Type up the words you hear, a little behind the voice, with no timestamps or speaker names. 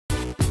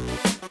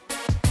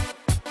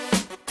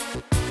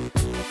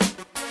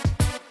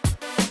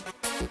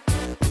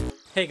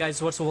Hey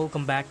guys,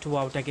 welcome back to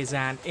our techies,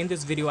 and in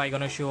this video I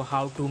gonna show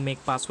how to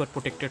make password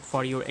protected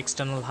for your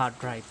external hard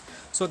drive.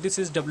 So this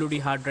is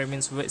WD hard drive,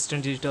 means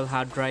Western Digital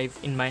hard drive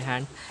in my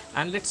hand,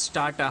 and let's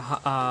start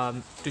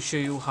to show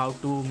you how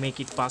to make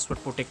it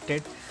password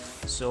protected.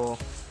 So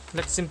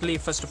let's simply,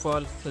 first of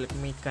all, let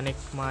me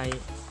connect my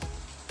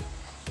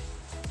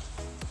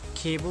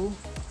cable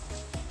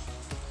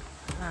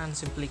and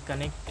simply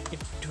connect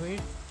it to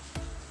it.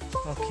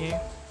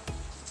 Okay,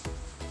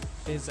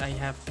 this I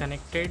have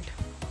connected.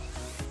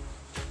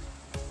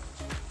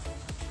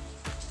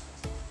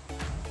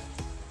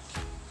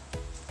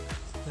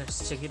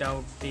 Let's check it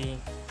out.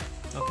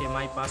 Okay,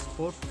 my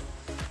passport.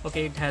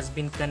 Okay, it has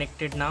been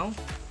connected now.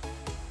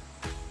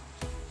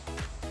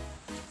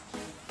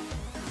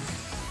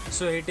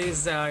 So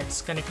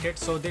it's connected.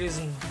 So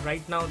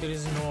right now there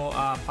is no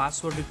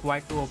password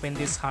required to open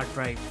this hard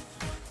drive,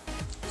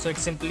 so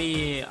it's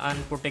simply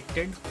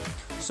unprotected.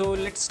 So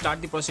let's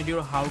start the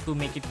procedure how to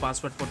make it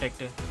password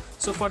protected.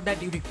 So for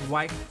that you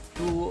require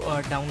to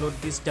download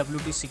this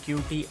WD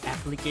security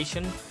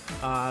application.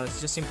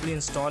 Just simply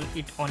install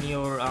it on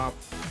your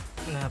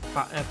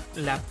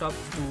laptop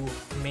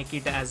to make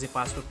it as a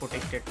password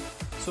protected.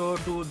 So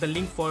the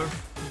link for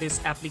this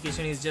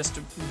application is just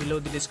below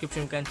the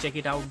description. You can check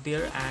it out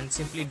there and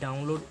simply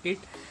download it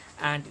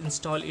and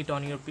install it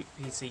on your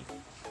PC.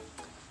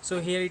 So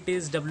here it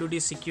is,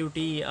 WD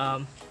security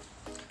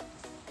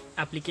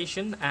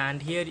application,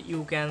 and here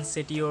you can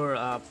set your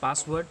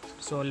password.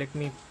 So let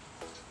me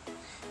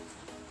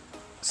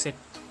set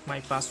my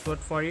password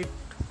for it.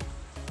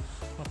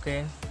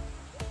 Okay,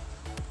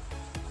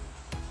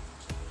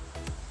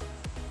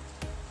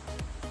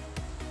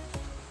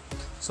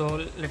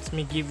 so let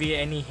me give you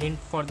any hint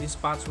for this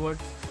password.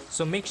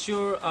 So make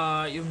sure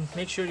you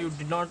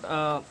did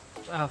not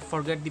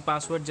forget the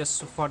password.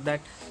 Just for that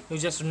you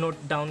just note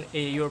down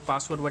your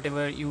password,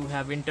 whatever you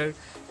have entered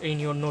in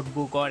your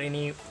notebook or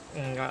any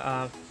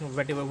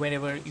whatever,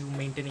 wherever you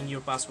maintaining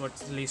your password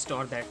list,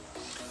 or that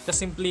just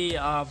simply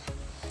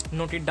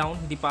note it down,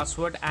 the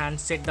password, and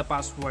set the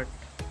password.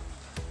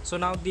 So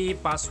now the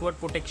password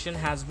protection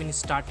has been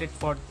started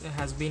for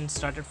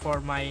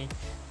my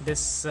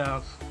this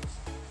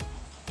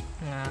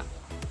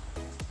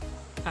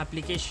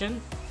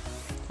application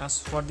as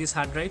for this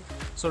hard drive.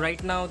 So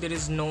right now there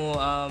is no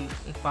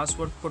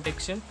password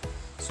protection,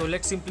 so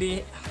let's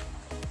simply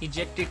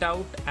eject it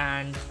out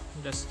and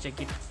just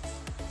check it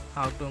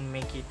how to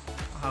make it,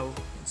 how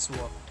it's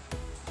worked.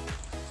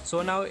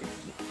 So now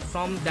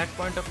from that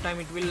point of time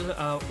it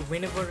will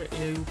whenever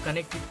you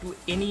connect it to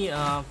any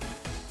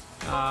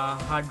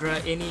hard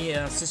drive, any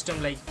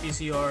system like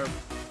PC or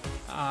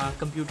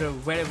computer,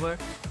 wherever,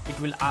 it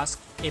will ask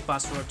a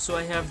password. So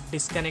I have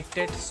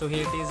disconnected. So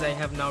here it is, I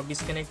have now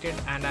disconnected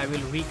and I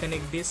will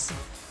reconnect this.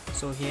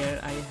 So here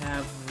I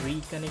have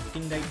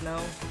reconnecting right now.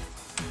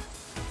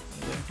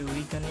 I'm going to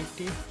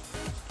reconnect it.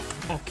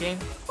 Okay,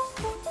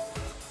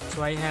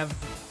 so I have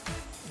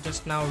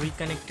just now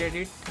reconnected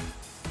it,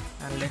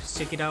 and let's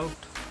check it out.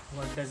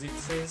 What does it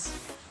says?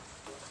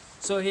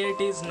 So here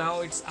it is,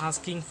 now it's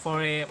asking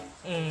for a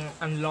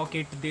unlock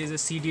it. There is a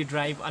CD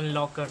drive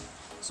unlocker,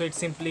 so it's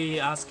simply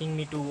asking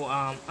me to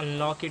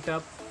unlock it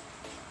up.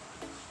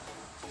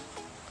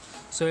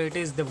 So it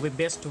is the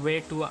best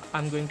way to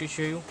I'm going to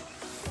show you.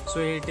 So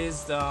it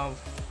is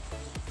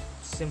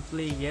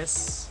simply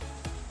yes,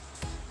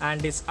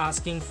 and it's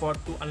asking for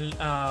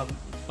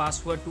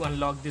password to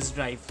unlock this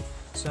drive.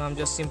 So I'm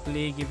just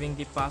simply giving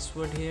the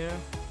password here.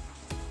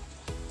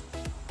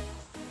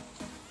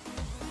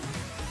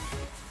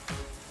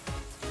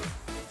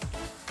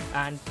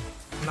 And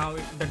now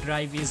the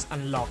drive is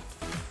unlocked.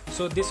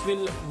 So this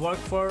will work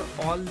for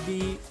all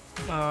the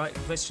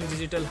Western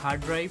Digital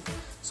hard drive.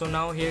 So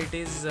now here it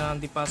is,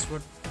 the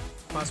passport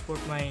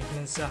my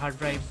means hard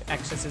drive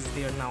access is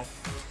there now.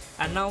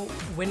 And now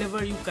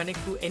whenever you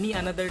connect to any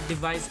another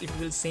device, it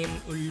will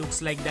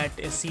looks like that,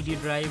 a CD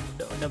drive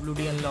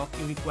WD unlock.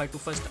 You require to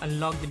first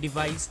unlock the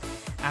device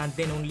and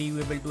then only you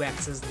will be able to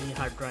access the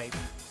hard drive.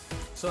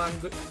 So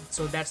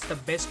so that's the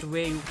best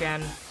way you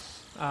can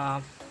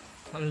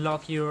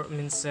unlock your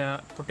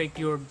protect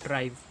your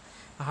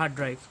hard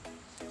drive.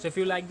 So if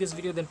you like this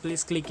video, then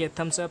please click a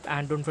thumbs up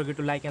and don't forget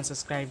to like and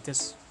subscribe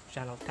this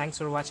channel. Thanks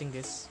for watching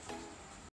this.